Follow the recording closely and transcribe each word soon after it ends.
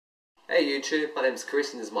Hey YouTube, my name is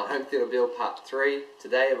Chris and this is my home theatre build part 3.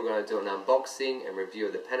 Today we're going to do an unboxing and review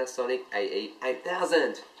of the Panasonic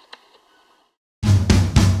AE8000.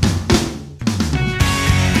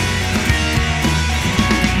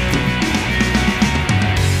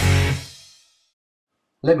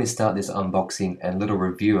 Let me start this unboxing and little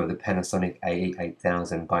review of the Panasonic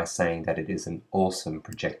AE8000 by saying that it is an awesome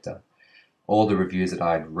projector. All the reviews that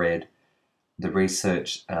I'd read, the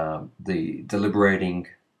research, the deliberating,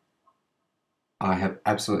 I have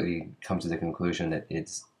absolutely come to the conclusion that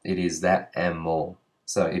it is that and more.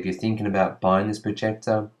 So if you're thinking about buying this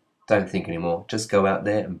projector, don't think anymore. Just go out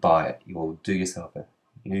there and buy it. You will do yourself a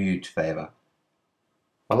huge favor.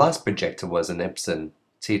 My last projector was an Epson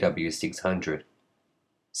TW600.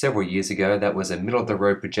 Several years ago, that was a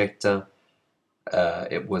middle-of-the-road projector.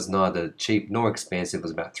 It was neither cheap nor expensive. It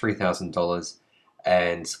was about $3,000.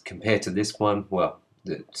 And compared to this one, well,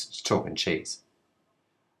 it's chalk and cheese.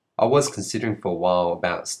 I was considering for a while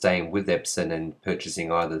about staying with Epson and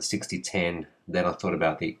purchasing either the 6010, then I thought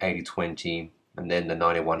about the 8020 and then the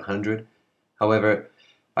 9100. However,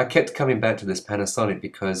 I kept coming back to this Panasonic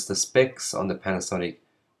because the specs on the Panasonic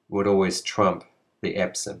would always trump the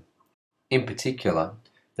Epson. In particular,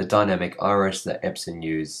 the dynamic iris that Epson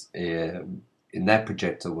used in that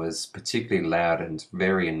projector was particularly loud and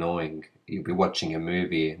very annoying. You'd be watching a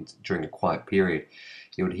movie and during a quiet period,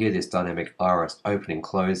 you would hear this dynamic iris opening and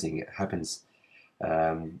closing. It happens,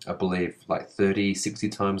 I believe, like 30, 60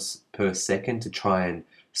 times per second to try and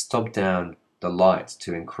stop down the light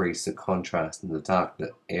to increase the contrast in the dark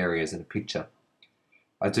areas in a picture.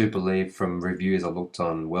 I do believe from reviews I looked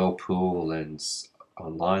on Whirlpool and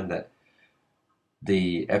online that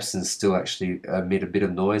the Epsons still actually emit a bit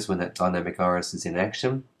of noise when that dynamic iris is in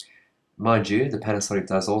action. Mind you, the Panasonic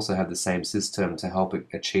does also have the same system to help it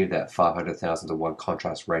achieve that 500,000 to 1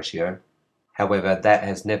 contrast ratio. However, that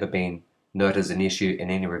has never been noted as an issue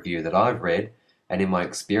in any review that I've read, and in my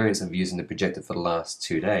experience of using the projector for the last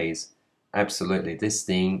 2 days, absolutely, this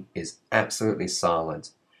thing is absolutely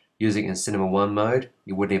silent. Using it in Cinema 1 mode,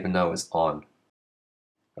 you wouldn't even know it's on.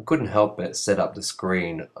 I couldn't help but set up the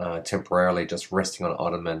screen temporarily, just resting on an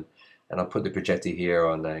ottoman, and I put the projector here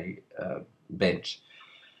on a bench.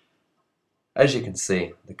 As you can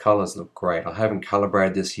see, the colors look great. I haven't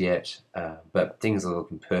calibrated this yet, but things are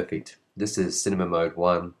looking perfect. This is Cinema Mode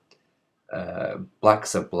 1.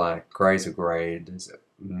 Blacks are black, greys are grey. There's a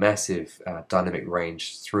massive dynamic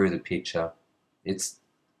range through the picture. It's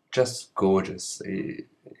just gorgeous. I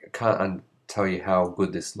can't tell you how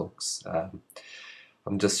good this looks.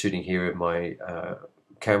 I'm just shooting here with my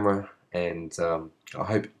camera, and I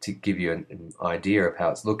hope to give you an idea of how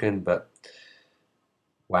it's looking, but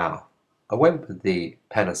wow. I went with the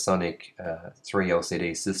Panasonic 3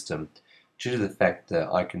 LCD system due to the fact that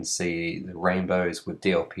I can see the rainbows with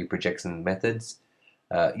DLP projection methods.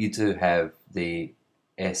 You do have the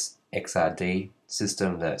SXRD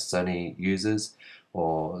system that Sony uses,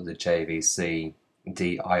 or the JVC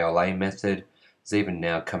DILA method. There's even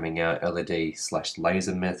now coming out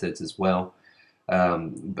LED/laser methods as well,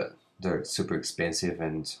 but they're super expensive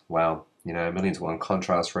and wow, you know, 1:1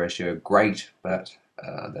 contrast ratio, great, but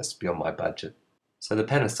that's beyond my budget. So the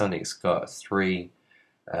Panasonic's got 3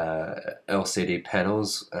 LCD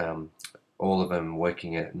panels, all of them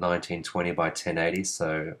working at 1920 by 1080,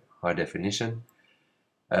 so high definition.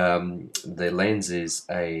 The lens is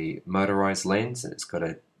a motorized lens. It's got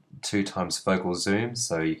a 2x focal zoom,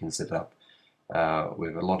 so you can set it up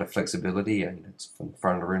with a lot of flexibility, and it's from the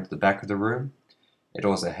front of the room to the back of the room. It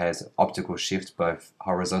also has optical shift, both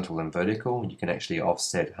horizontal and vertical. You can actually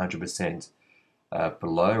offset 100%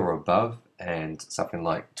 below or above, and something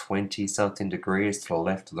like 20 something degrees to the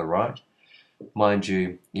left or the right. Mind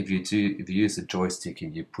you, if you use the joystick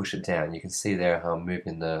and you push it down, you can see there how I'm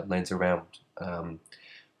moving the lens around with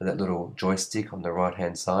that little joystick on the right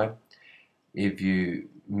hand side. If you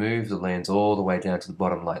move the lens all the way down to the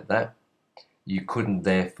bottom like that, you couldn't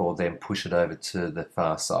therefore then push it over to the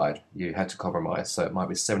far side. You had to compromise, so it might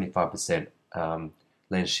be 75%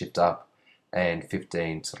 lens shift up and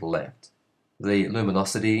 15 to the left. The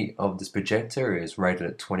luminosity of this projector is rated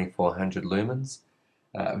at 2400 lumens.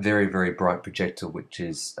 Very, very bright projector, which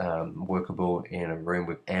is workable in a room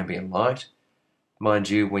with ambient light.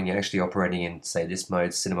 Mind you, when you're actually operating in, say, this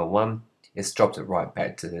mode, Cinema 1, it's dropped it right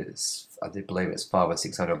back to, I believe it's 500 or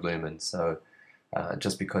 600 lumens. So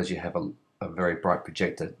just because you have a very bright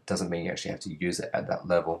projector doesn't mean you actually have to use it at that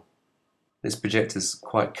level. This projector is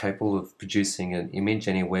quite capable of producing an image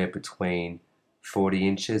anywhere between 40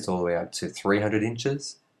 inches all the way up to 300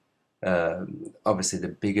 inches. Obviously, the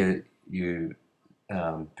bigger you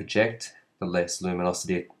project, the less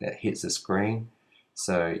luminosity that hits the screen.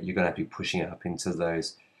 so you're going to have to be pushing it up into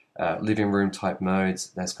those living room type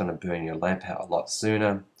modes. That's going to burn your lamp out a lot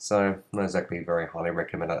sooner, so not exactly a very highly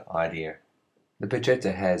recommended idea. The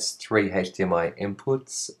projector has 3 HDMI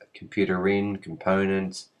inputs, computer in,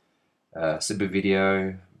 component, super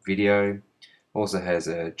video, also has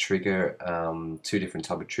a trigger, 2 different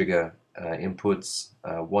type of trigger inputs.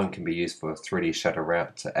 One can be used for a 3D shutter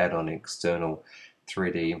route to add on an external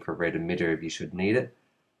 3D infrared emitter if you should need it.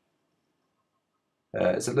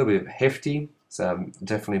 It's a little bit hefty. It's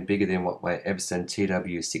definitely bigger than what my Epson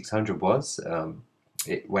TW600 was.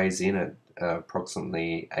 It weighs in at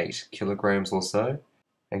approximately 8 kilograms or so,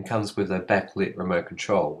 and comes with a backlit remote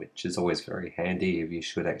control, which is always very handy if you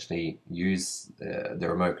should actually use the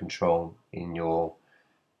remote control in your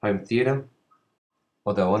home theater.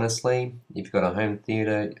 Although honestly, if you've got a home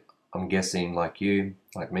theater, I'm guessing like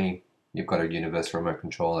me, you've got a universal remote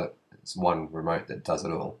control. It's one remote that does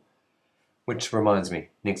it all. Which reminds me,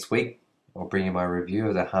 next week I'll bring you my review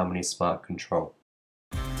of the Harmony Smart Control.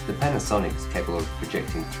 The Panasonic is capable of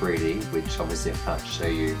projecting 3D, which obviously I can't show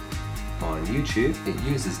you on YouTube. It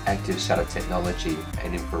uses active shutter technology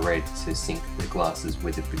and infrared to sync the glasses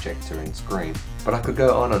with the projector and screen. But I could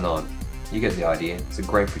go on and on. You get the idea. It's a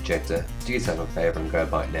great projector. Do yourself a favour and go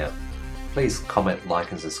buy it now. Please comment,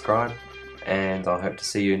 like and subscribe, and I hope to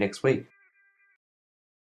see you next week.